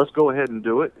 let's go ahead and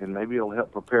do it, and maybe it'll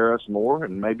help prepare us more,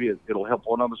 and maybe it'll help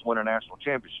one of us win a national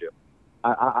championship.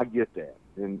 I get that,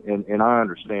 and I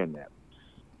understand that.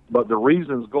 But the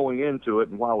reasons going into it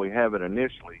and why we have it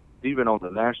initially, even on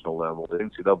the national level, the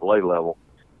NCAA level,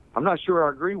 I'm not sure I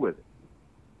agree with it.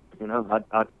 You know,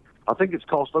 I think it's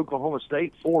cost Oklahoma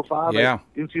State 4 or 5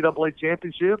 NCAA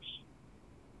championships.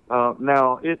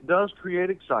 Now, it does create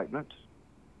excitement.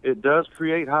 It does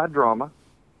create high drama.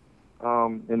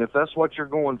 And if that's what you're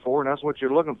going for and that's what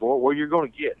you're looking for, well, you're going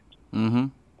to get it.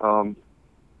 Mm-hmm.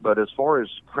 But as far as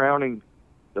crowning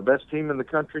the best team in the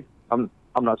country,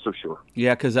 I'm not so sure.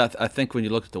 Yeah, because I think when you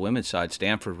look at the women's side,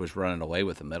 Stanford was running away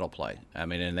with the medal play. I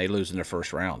mean, and they lose in their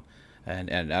first round,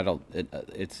 and I don't.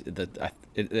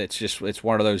 It's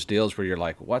one of those deals where you're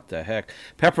like, what the heck?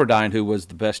 Pepperdine, who was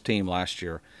the best team last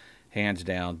year, hands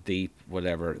down, deep,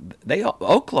 whatever.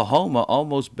 Oklahoma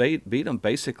almost beat them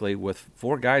basically with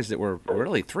 4 guys that were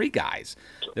really 3 guys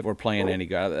that were playing any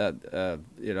guy.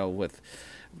 You know, with.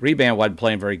 Rebound wasn't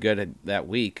playing very good that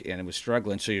week, and it was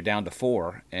struggling. So you're down to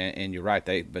 4, and you're right.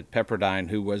 But Pepperdine,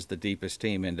 who was the deepest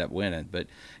team, ended up winning. But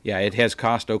yeah, it has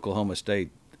cost Oklahoma State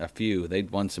a few.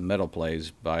 They'd won some medal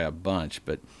plays by a bunch,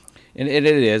 but and it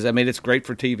is. I mean, it's great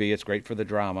for TV. It's great for the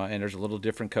drama, and there's a little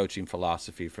different coaching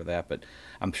philosophy for that. But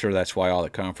I'm sure that's why all the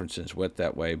conferences went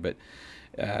that way. But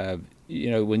you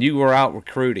know, when you were out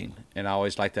recruiting, and I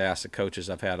always like to ask the coaches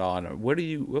I've had on, what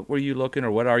were you looking,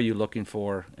 or what are you looking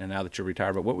for? And now that you're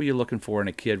retired, but what were you looking for in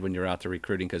a kid when you're out there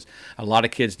recruiting? Because a lot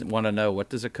of kids want to know, what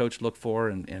does a coach look for,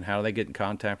 and how do they get in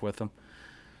contact with them?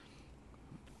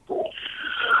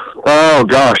 Oh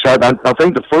gosh, I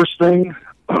think the first thing,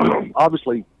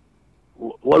 obviously,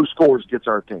 low scores gets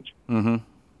our attention. Mm-hmm.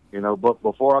 You know, but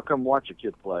before I come watch a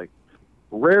kid play,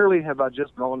 rarely have I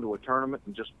just gone to a tournament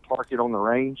and just park it on the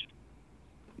range.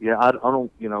 Yeah, I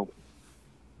don't, you know,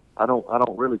 I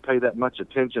don't really pay that much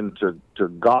attention to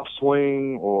golf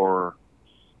swing or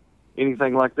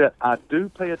anything like that. I do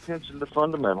pay attention to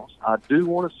fundamentals. I do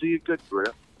want to see a good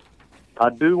grip.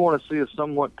 I do want to see a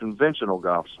somewhat conventional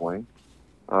golf swing.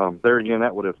 There again,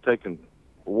 that would have taken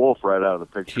Wolf right out of the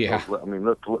picture. Yeah. I mean,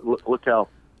 look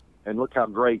how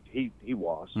great he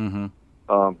was. Mm-hmm.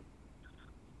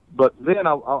 But then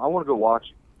I want to go watch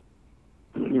him.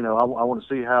 You know, I want to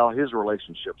see how his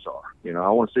relationships are. You know,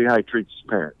 I want to see how he treats his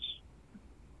parents.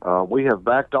 We have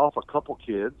backed off a couple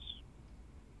kids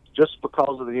just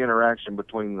because of the interaction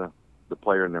between the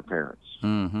player and their parents.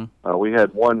 Mm-hmm. We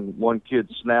had one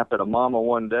kid snap at a mama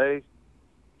one day.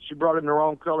 She brought in the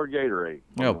wrong color Gatorade.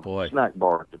 Oh, boy. Snack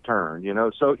bar at the turn, you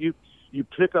know. So you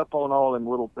pick up on all them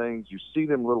little things. You see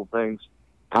them little things.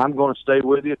 I'm going to stay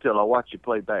with you till I watch you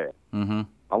play bad. Mm-hmm.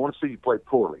 I want to see you play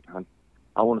poorly.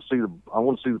 I want to see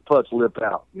the putts lip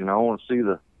out. You know, I want to see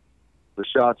the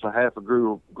shots a half a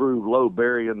groove low,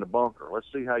 bury in the bunker. Let's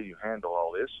see how you handle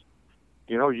all this.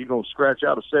 You know, you're going to scratch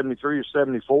out a 73 or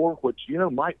 74, which, you know,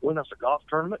 might win us a golf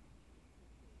tournament.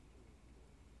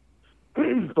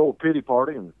 Throw a pity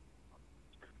party and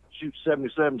shoot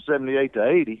 77, 78 to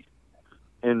 80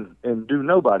 and do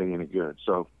nobody any good.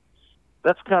 So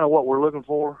that's kind of what we're looking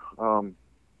for.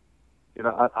 You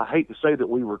know, I hate to say that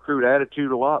we recruit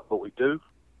attitude a lot, but we do.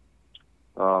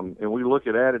 And we look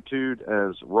at attitude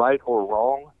as right or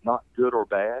wrong, not good or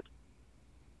bad.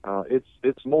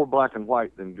 It's more black and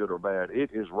white than good or bad. It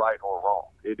is right or wrong.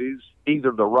 It is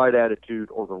either the right attitude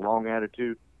or the wrong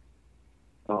attitude.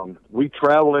 We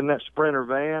travel in that Sprinter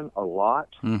van a lot.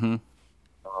 Mm-hmm.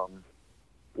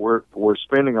 We're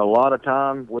spending a lot of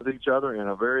time with each other in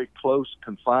a very close,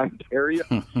 confined area.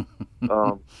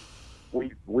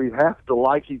 We have to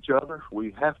like each other.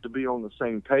 We have to be on the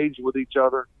same page with each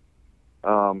other.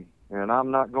 And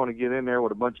I'm not going to get in there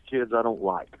with a bunch of kids I don't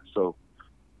like. So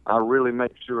I really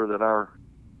make sure that our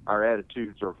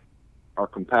attitudes are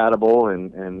compatible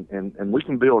and we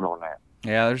can build on that.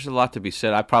 Yeah, there's a lot to be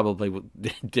said. I probably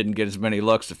didn't get as many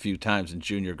looks a few times in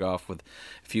junior golf with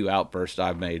a few outbursts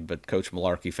I've made, but Coach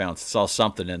Malarkey saw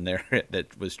something in there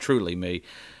that was truly me.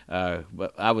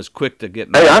 But I was quick to get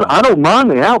Hey, mad. I don't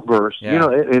mind the outburst, Yeah.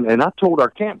 and I told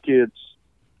our camp kids,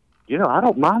 I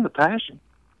don't mind the passion.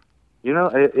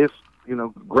 If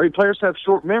great players have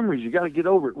short memories, you got to get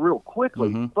over it real quickly.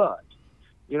 Mm-hmm. But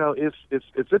if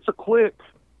it's a quick,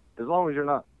 as long as you're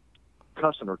not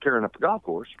cussing or tearing up the golf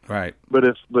course. Right. But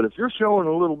if you're showing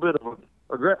a little bit of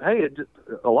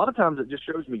a lot of times it just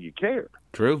shows me you care.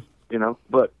 True.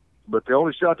 But the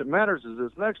only shot that matters is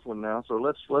this next one now. So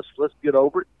let's get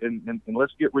over it and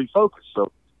let's get refocused.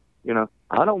 So,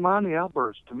 I don't mind the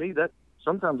outburst. To me, that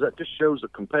sometimes that just shows a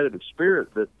competitive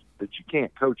spirit that you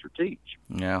can't coach or teach.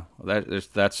 Yeah,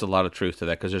 that's a lot of truth to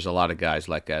that, because there's a lot of guys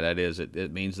like that.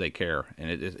 It means they care, and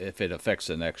if it affects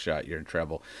the next shot, you're in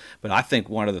trouble. But I think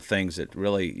one of the things that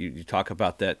really you talk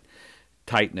about that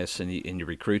tightness, and you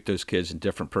recruit those kids in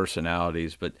different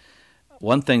personalities. But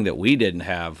one thing that we didn't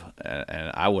have,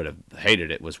 and I would have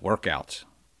hated it, was workouts.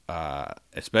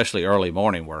 Especially early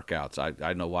morning workouts.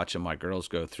 I know watching my girls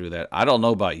go through that. I don't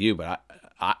know about you, but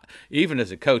I even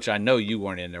as a coach, I know you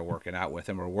weren't in there working out with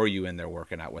them, or were you in there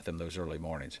working out with them those early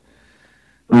mornings?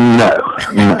 No.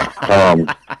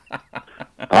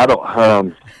 I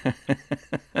don't.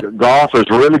 Golf has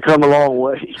really come a long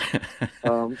way.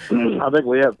 I think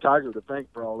we have Tiger to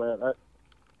thank for all that.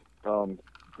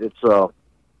 It's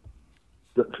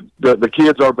the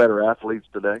kids are better athletes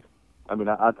today. I mean,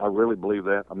 I really believe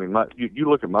that. I mean, you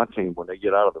look at my team when they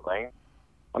get out of the van.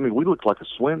 I mean, we look like a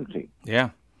swim team. Yeah.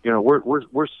 We're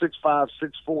 6'5",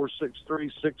 6'4",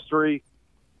 6'3",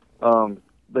 6'3".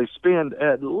 They spend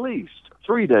at least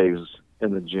 3 days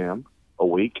in the gym a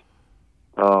week.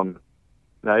 Now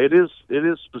it is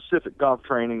specific golf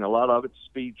training. A lot of it's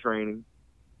speed training.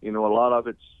 A lot of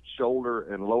it's shoulder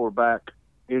and lower back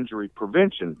injury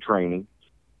prevention training,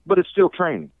 but it's still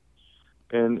training.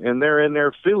 And they're in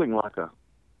there feeling like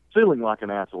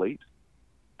an athlete,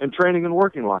 and training and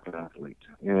working like an athlete.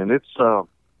 And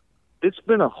it's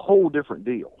been a whole different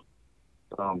deal.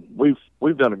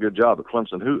 We've done a good job at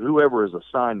Clemson. Whoever is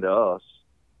assigned to us,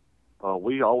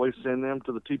 we always send them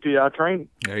to the TPI training.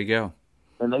 There you go.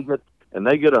 And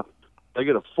they get a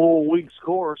full week's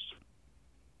course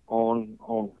on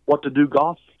what to do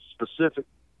golf specific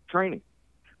training,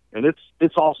 and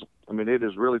it's awesome. I mean, it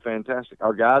is really fantastic.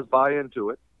 Our guys buy into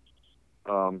it.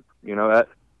 I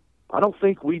don't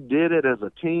think we did it as a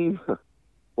team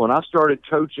when I started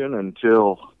coaching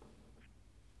until,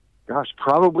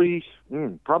 probably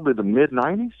the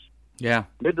mid-'90s. Yeah.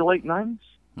 Mid to late 90s.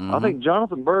 Mm-hmm. I think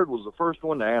Jonathan Bird was the first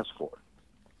one to ask for it.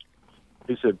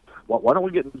 He said, why don't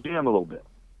we get in the gym a little bit?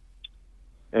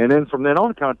 And then from then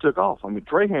on, it kind of took off. I mean,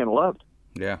 Trahan loved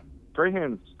it. Yeah.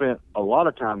 Trahan spent a lot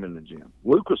of time in the gym.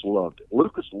 Lucas loved it.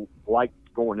 Lucas liked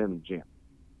going in the gym.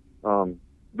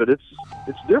 But it's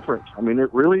different. I mean,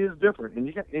 it really is different, and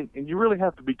you really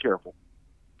have to be careful.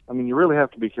 I mean, you really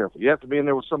have to be careful. You have to be in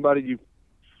there with somebody you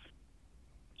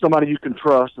can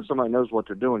trust, and somebody knows what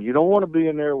they're doing. You don't want to be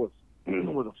in there with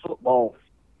a football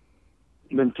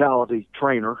mentality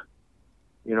trainer,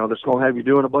 that's going to have you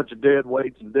doing a bunch of dead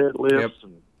weights and deadlifts,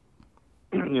 and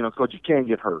because you can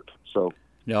get hurt. So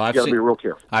no, you got to be real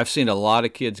careful. I've seen a lot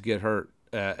of kids get hurt.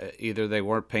 Either they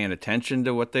weren't paying attention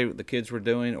to what the kids were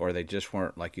doing, or they just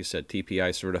weren't, like you said,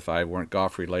 TPI certified, weren't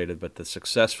golf related. But the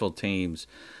successful teams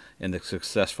and the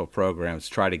successful programs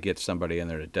try to get somebody in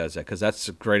there that does that, because that's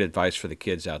great advice for the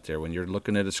kids out there. When you're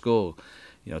looking at a school,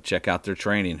 check out their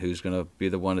training. Who's going to be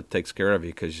the one that takes care of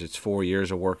you? Because it's 4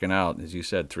 years of working out, as you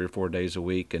said, 3 or 4 days a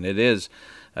week, and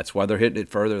that's why they're hitting it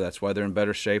further. That's why they're in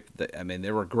better shape. I mean,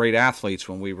 they were great athletes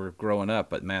when we were growing up,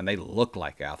 but man, they look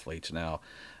like athletes now.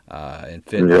 And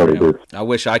fit. Yeah, I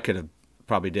wish I could have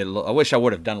I wish I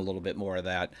would have done a little bit more of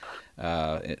that,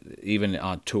 even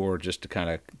on tour, just to kind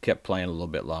of kept playing a little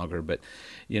bit longer. But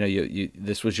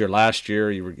this was your last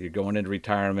year. You're going into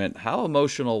retirement. How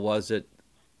emotional was it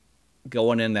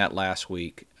going in that last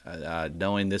week,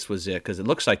 knowing this was it? Because it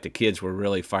looks like the kids were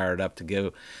really fired up to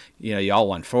go. Y'all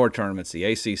won 4 tournaments, the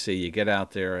ACC. You get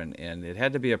out there, and it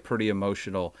had to be a pretty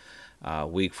emotional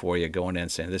week for you going in,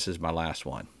 saying, "This is my last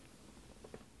one."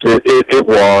 It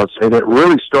was, and it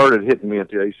really started hitting me at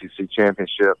the ACC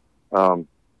championship.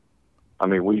 I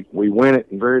mean, we win it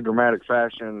in very dramatic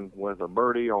fashion with a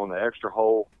birdie on the extra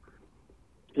hole,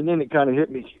 and then it kind of hit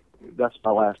me. That's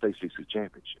my last ACC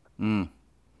championship. Mm.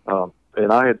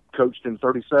 And I had coached in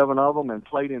 37 of them and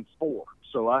played in 4,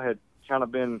 so I had kind of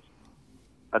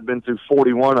I'd been through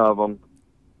 41 of them,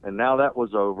 and now that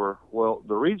was over. Well,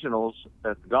 the regionals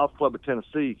at the Golf Club of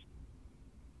Tennessee,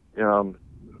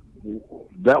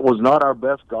 that was not our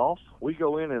best golf. We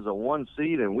go in as a 1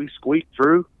 seed and we squeak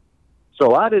through.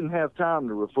 So I didn't have time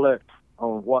to reflect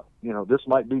on what, this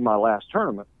might be my last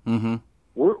tournament. Mm-hmm.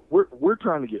 We're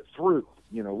trying to get through.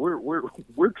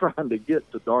 We're trying to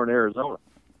get to darn Arizona.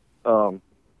 So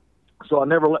I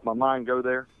never let my mind go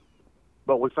there.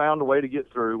 But we found a way to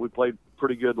get through. We played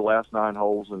pretty good the last 9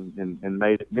 holes and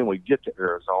made it. And then we get to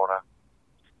Arizona.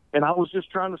 And I was just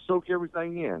trying to soak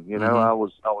everything in. Mm-hmm. I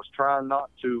was trying not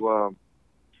to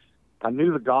I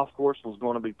knew the golf course was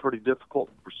going to be pretty difficult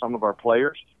for some of our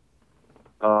players.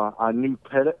 I knew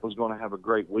Pettit was going to have a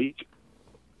great week.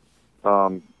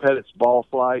 Pettit's ball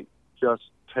flight, just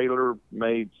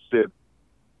tailor-made fit,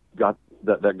 got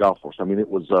that golf course. I mean, it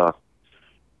was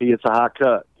he hits a high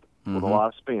cut with a lot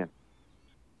of spin.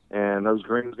 And those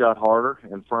greens got harder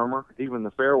and firmer. Even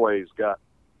the fairways got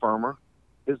firmer.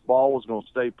 His ball was going to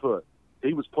stay put.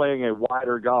 He was playing a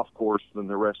wider golf course than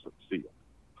the rest of the field.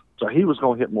 So he was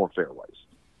going to hit more fairways.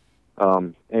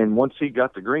 And once he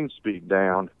got the green speed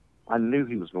down, I knew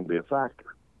he was going to be a factor.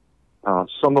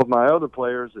 Some of my other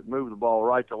players that move the ball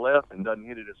right to left and doesn't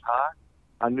hit it as high,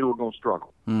 I knew were going to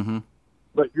struggle. Mm-hmm.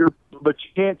 But you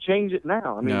can't change it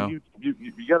now. I mean, No.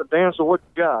 you got to dance with what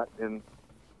you got. And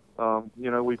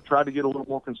we've tried to get a little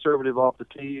more conservative off the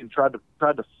tee and tried to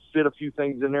fit a few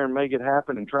things in there and make it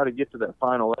happen and try to get to that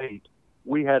final 8.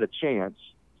 We had a chance.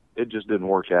 It just didn't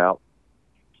work out.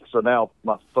 So now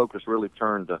my focus really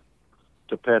turned to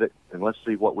Pettit, and let's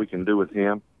see what we can do with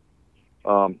him.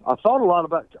 I thought a lot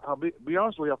about. I'll be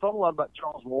honest with you. I thought a lot about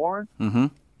Charles Warren. Mm-hmm.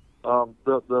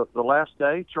 The last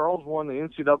day, Charles won the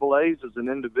NCAAs as an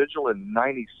individual in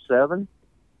 '97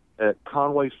 at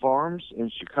Conway Farms in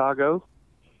Chicago,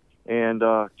 and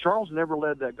Charles never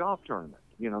led that golf tournament.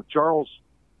 Charles,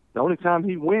 the only time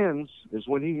he wins is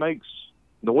when he makes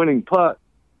the winning putt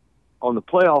on the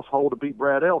playoff hole to beat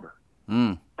Brad Elder.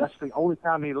 Mm. That's the only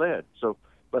time he led. So,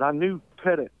 but I knew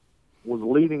Pettit was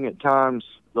leading at times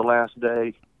the last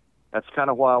day. That's kind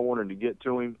of why I wanted to get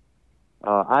to him.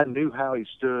 I knew how he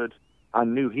stood. I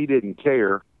knew he didn't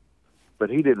care, but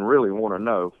he didn't really want to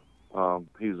know.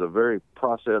 He's a very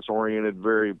process-oriented,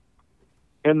 very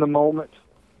in-the-moment,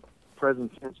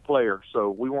 present-tense player, so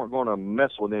we weren't going to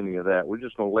mess with any of that. We're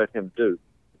just going to let him do.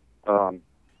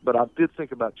 But I did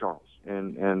think about Charles,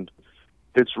 and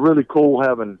it's really cool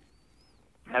having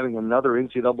another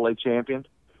NCAA champion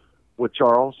with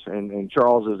Charles, and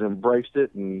Charles has embraced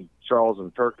it, and Charles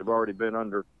and Turk have already been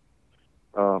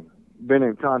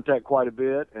in contact quite a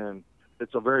bit, and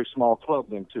it's a very small club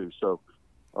then too. So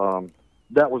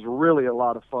that was really a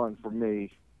lot of fun for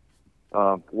me,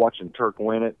 watching Turk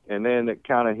win it, and then it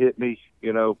kind of hit me,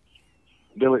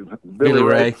 Billy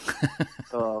Ray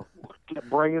kept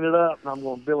bringing it up, and I'm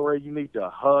going, Billy Ray, you need to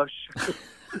hush.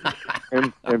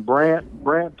 and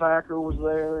Brant Packer was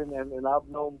there, and I've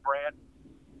known Brant.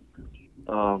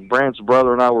 Brant's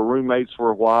brother and I were roommates for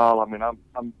a while. I mean,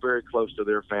 I'm very close to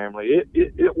their family.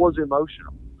 It was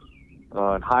emotional,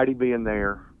 and Heidi being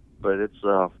there. But it's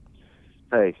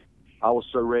hey, I was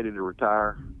so ready to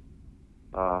retire.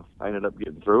 I ended up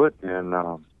getting through it, and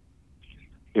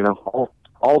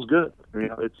all's good.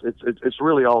 It's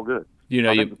really all good.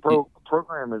 I think the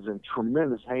program is in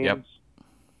tremendous hands.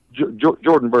 Yep.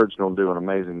 Jordan Bird's going to do an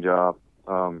amazing job.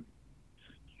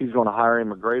 He's going to hire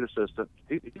him a great assistant.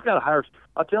 He's got to hire.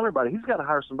 I tell everybody, he's got to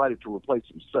hire somebody to replace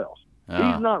himself. Oh.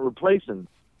 He's not replacing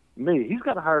me. He's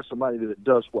got to hire somebody that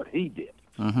does what he did.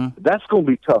 Mm-hmm. That's going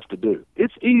to be tough to do.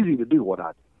 It's easy to do what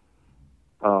I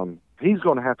did. He's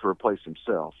going to have to replace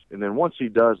himself, and then once he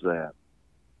does that,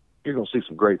 you're going to see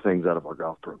some great things out of our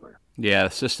golf program. Yeah,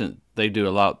 assistant. They do a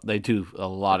lot. They do a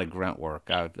lot of grunt work.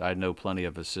 I know plenty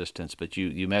of assistants, but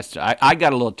you messed. I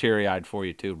got a little teary-eyed for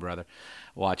you too, brother,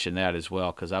 watching that as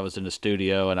well, because I was in the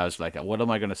studio and I was like, what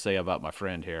am I going to say about my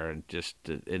friend here? And it's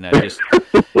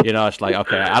like,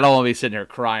 okay, I don't want to be sitting here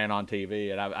crying on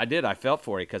TV. And I felt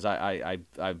for you, because I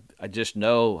just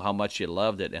know how much you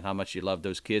loved it and how much you loved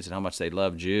those kids and how much they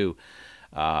loved you.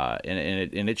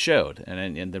 And it showed,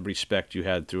 and the respect you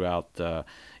had throughout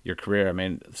your career. I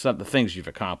mean, some of the things you've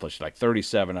accomplished, like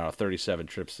 37 out of 37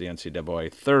 trips to the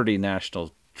NCAA, 30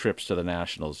 national trips to the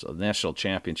Nationals, a national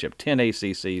championship, 10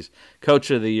 ACCs, Coach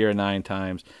of the Year 9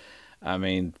 times. I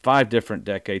mean, 5 different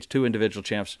decades, 2 individual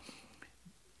champs.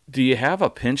 Do you have a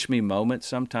pinch me moment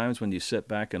sometimes when you sit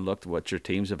back and look at what your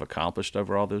teams have accomplished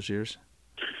over all those years?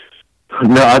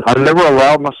 No, I never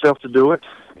allowed myself to do it,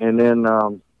 and then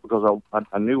because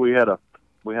I knew we had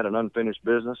an unfinished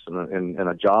business and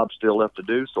a job still left to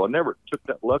do, so I never took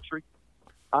that luxury.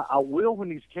 I will when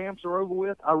these camps are over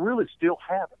with. I really still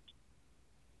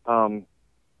haven't,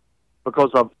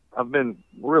 because I've been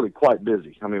really quite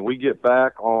busy. I mean, we get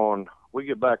back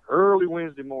early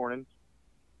Wednesday morning.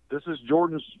 This is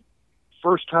Jordan's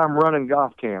first time running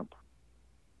golf camp,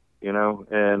 and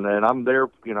I'm there,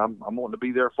 I'm wanting to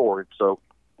be there for it. So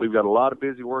we've got a lot of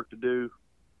busy work to do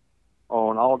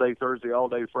on all day Thursday, all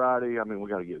day Friday. I mean, we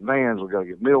got to get vans, we got to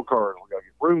get meal cards, we got to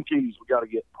get room keys, we got to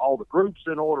get all the groups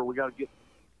in order, we got to get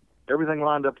everything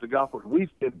lined up to the golf course.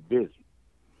 We've been busy.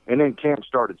 And then camp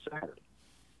started Saturday.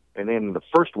 And then the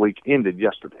first week ended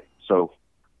yesterday. So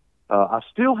I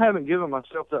still haven't given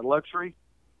myself that luxury.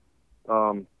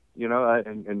 And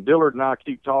Dillard and I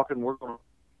keep talking. We're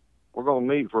going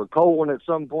to meet for a cold one at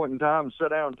some point in time and sit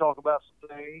down and talk about some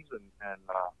things.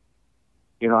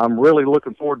 And I'm really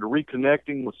looking forward to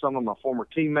reconnecting with some of my former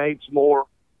teammates more,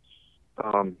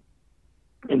 and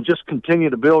just continue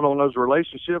to build on those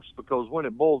relationships, because when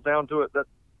it boils down to it,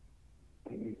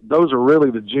 those are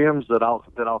really the gems that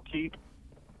I'll keep.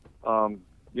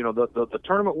 The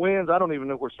tournament wins, I don't even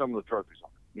know where some of the trophies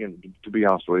are, to be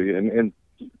honest with you, and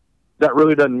that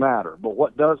really doesn't matter. But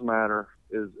what does matter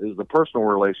is the personal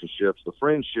relationships, the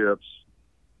friendships,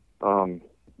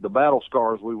 the battle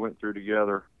scars we went through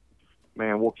together.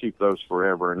 Man, we'll keep those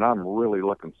forever. And I'm really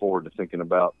looking forward to thinking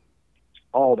about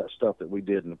all that stuff that we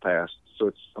did in the past. So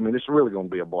it's really going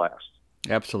to be a blast.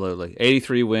 Absolutely.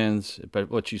 83 wins, but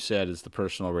what you said is the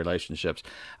personal relationships.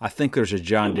 I think there's a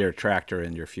John Deere tractor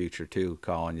in your future, too,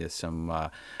 calling you some...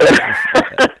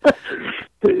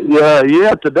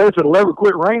 Yeah, today if it'll ever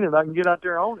quit raining, I can get out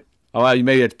there and own it. Oh, well, you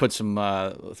maybe have to put some.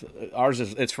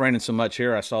 It's raining so much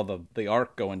here. I saw the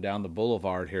arc going down the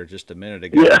boulevard here just a minute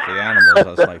ago with the animals. I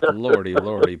was like,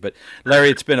 lordy. But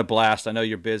Larry, it's been a blast. I know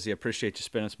you're busy. I appreciate you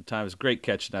spending some time. It was great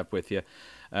catching up with you.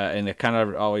 And I kind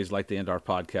of always like to end our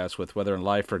podcast with, whether in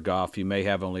life or golf, you may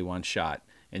have only one shot,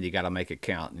 and you got to make it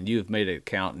count. And you've made it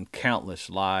count in countless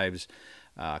lives.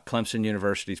 Clemson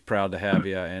University's proud to have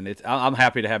you, and I'm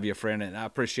happy to have you a friend, and I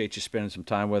appreciate you spending some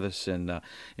time with us, and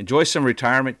enjoy some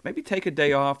retirement. Maybe take a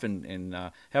day off and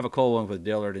have a cold one with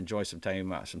Dillard. Enjoy some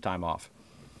time off.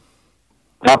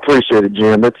 I appreciate it,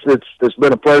 Jim. It's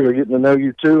been a pleasure getting to know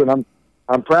you too, and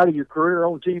I'm proud of your career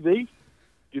on TV.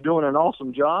 You're doing an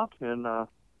awesome job, and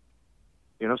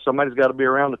somebody's got to be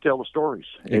around to tell the stories.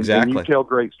 Exactly. And you tell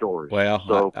great stories. Well,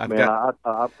 so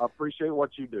I appreciate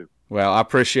what you do. Well, I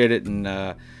appreciate it, and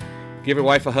give your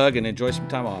wife a hug and enjoy some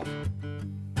time off.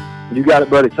 You got it,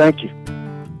 buddy. Thank you.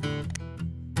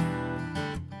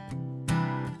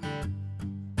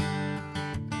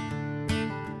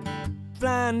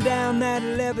 Flying down that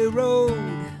levee road,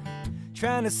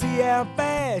 trying to see how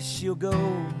fast she'll go.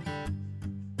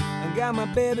 I got my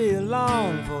baby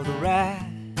along for the ride.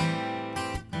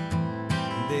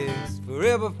 This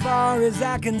forever far as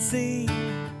I can see,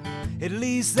 at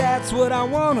least that's what I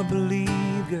want to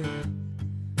believe, girl,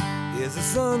 as the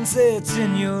sun sets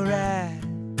in your eye.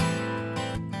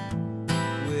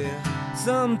 Well,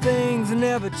 some things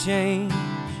never change,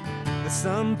 but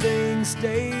some things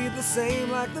stay the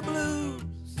same, like the blues,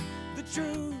 the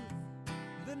truth,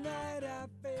 the night I